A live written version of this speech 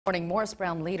Morning, Morris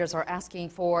Brown leaders are asking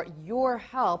for your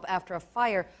help after a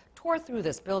fire tore through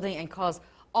this building and caused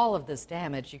all of this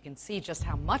damage. You can see just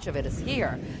how much of it is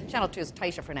here. Channel 2's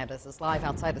Tyisha Fernandes is live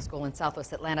outside the school in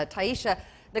Southwest Atlanta. Tyisha,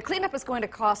 the cleanup is going to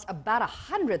cost about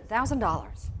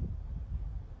 $100,000.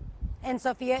 And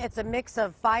Sophia, it's a mix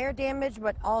of fire damage,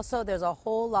 but also there's a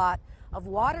whole lot of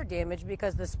water damage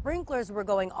because the sprinklers were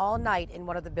going all night in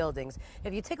one of the buildings.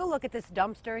 If you take a look at this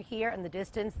dumpster here in the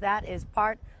distance, that is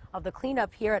part of the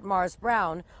cleanup here at Morris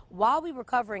Brown. While we were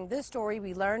covering this story,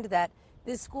 we learned that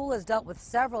this school has dealt with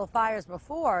several fires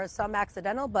before, some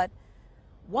accidental, but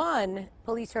one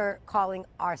police are calling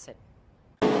arson.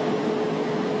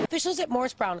 Officials at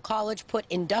Morris Brown College put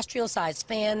industrial-sized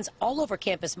fans all over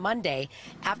campus Monday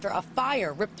after a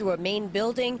fire ripped through a main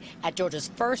building at Georgia's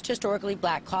first historically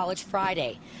black college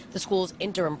Friday. The school's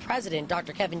interim president,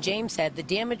 Dr. Kevin James, said the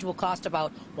damage will cost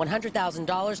about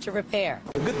 $100,000 to repair.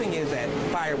 The good thing is that the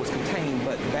fire was contained,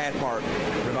 but the bad part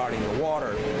regarding the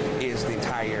water is the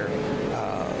entire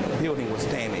building was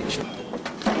damaged.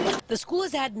 The school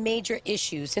has had major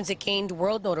issues since it gained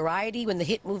world notoriety when the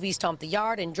hit movies Stomp the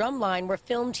Yard and Drumline were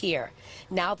filmed here.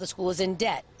 Now the school is in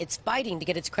debt. It's fighting to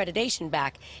get its accreditation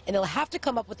back, and they'll have to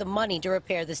come up with the money to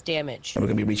repair this damage. We're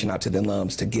going to be reaching out to the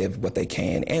alums to give what they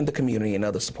can, and the community and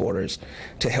other supporters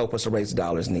to help us raise the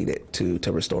dollars needed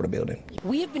to restore the building.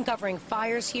 We have been covering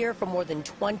fires here for more than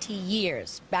 20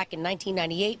 years. Back in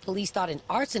 1998, police thought an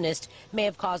arsonist may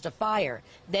have caused a fire.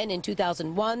 Then in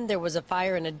 2001, there was a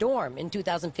fire in a dorm. In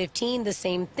 2015, the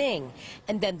same thing.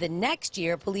 And then the next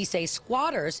year, police say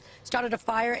squatters started a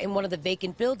fire in one of the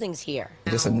vacant buildings here.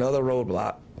 Just another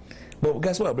roadblock. But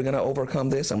guess what? We're going to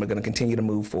overcome this, and we're going to continue to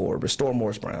move forward, restore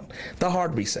Morris Brown. The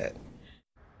hard reset.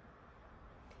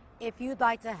 If you'd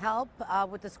like to help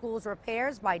with the school's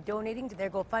repairs by donating to their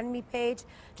GoFundMe page,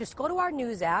 just go to our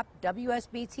news app,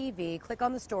 WSB-TV, click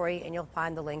on the story, and you'll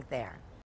find the link there.